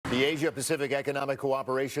The Asia-Pacific Economic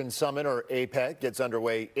Cooperation Summit, or APEC, gets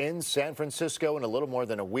underway in San Francisco in a little more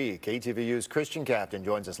than a week. KTVU's Christian Kafton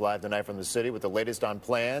joins us live tonight from the city with the latest on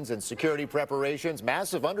plans and security preparations.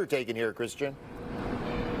 Massive undertaking here, Christian.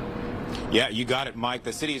 Yeah, you got it, Mike.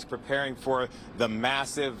 The city is preparing for the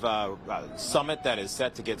massive summit that is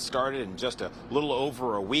set to get started in just a little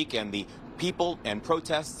over a week, and the people and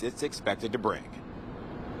protests it's expected to bring.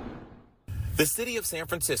 The city of San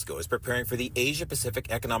Francisco is preparing for the Asia-Pacific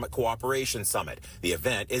Economic Cooperation Summit. The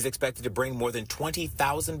event is expected to bring more than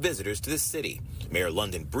 20,000 visitors to the city. Mayor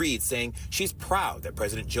London Breed saying she's proud that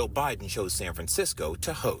President Joe Biden chose San Francisco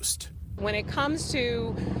to host. When it comes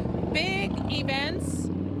to big events,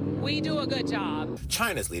 we do a good job.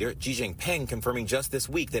 China's leader Xi Jinping confirming just this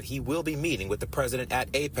week that he will be meeting with the president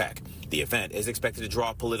at APEC. The event is expected to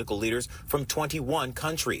draw political leaders from 21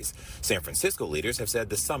 countries. San Francisco leaders have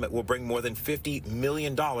said the summit will bring more than $50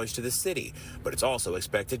 million to the city, but it's also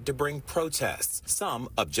expected to bring protests, some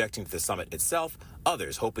objecting to the summit itself,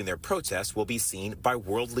 others hoping their protests will be seen by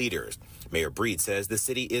world leaders. Mayor Breed says the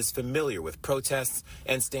city is familiar with protests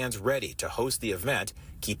and stands ready to host the event,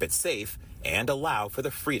 keep it safe, and allow for the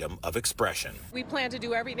freedom of expression. We plan to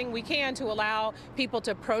do everything we can to allow people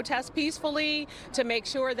to protest peacefully, to make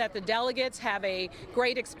sure that the delegates have a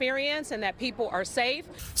great experience and that people are safe.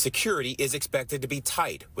 Security is expected to be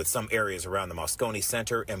tight, with some areas around the Moscone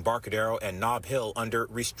Center, Embarcadero, and Nob Hill under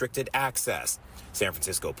restricted access. San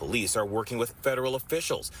Francisco police are working with federal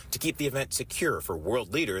officials to keep the event secure for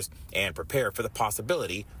world leaders and prepare for the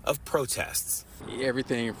possibility of protests.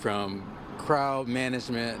 Everything from crowd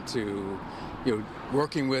management to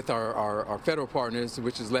working with our federal partners,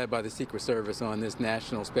 which is led by the Secret Service on this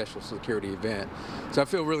national special security event. So I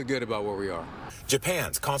feel really good about where we are.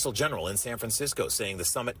 Japan's Consul General in San Francisco saying the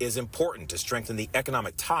summit is important to strengthen the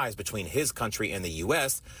economic ties between his country and the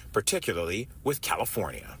U.S., particularly with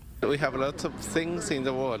California. We have lots of things in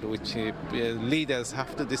the world which leaders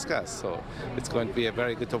have to discuss, so it's going to be a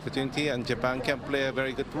very good opportunity, and Japan can play a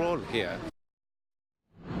very good role here.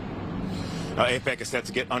 APEC is set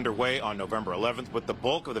to get underway on November 11th, with the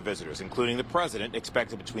bulk of the visitors, including the president,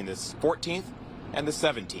 expected between the 14th and the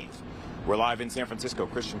 17th. We're live in San Francisco.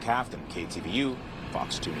 Christian Kafton, KTVU,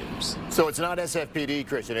 Fox 2 News. So it's not SFPD,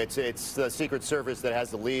 Christian. It's the Secret Service that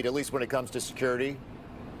has the lead, at least when it comes to security.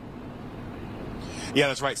 Yeah,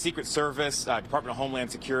 that's right. Secret Service, Department of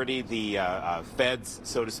Homeland Security, the feds,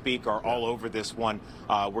 so to speak, are all over this one.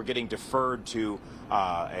 We're getting deferred to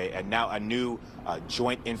now a new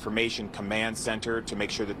Joint Information Command Center to make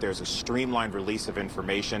sure that there's a streamlined release of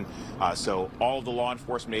information. So all of the law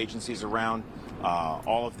enforcement agencies around,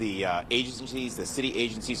 all of the agencies, the city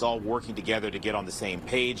agencies, all working together to get on the same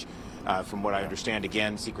page. From what I understand,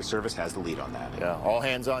 again, Secret Service has the lead on that. Yeah, all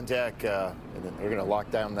hands on deck, and then they're going to lock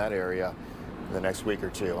down that area in the next week or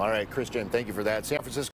two. All right, Christian, thank you for that. San Francisco.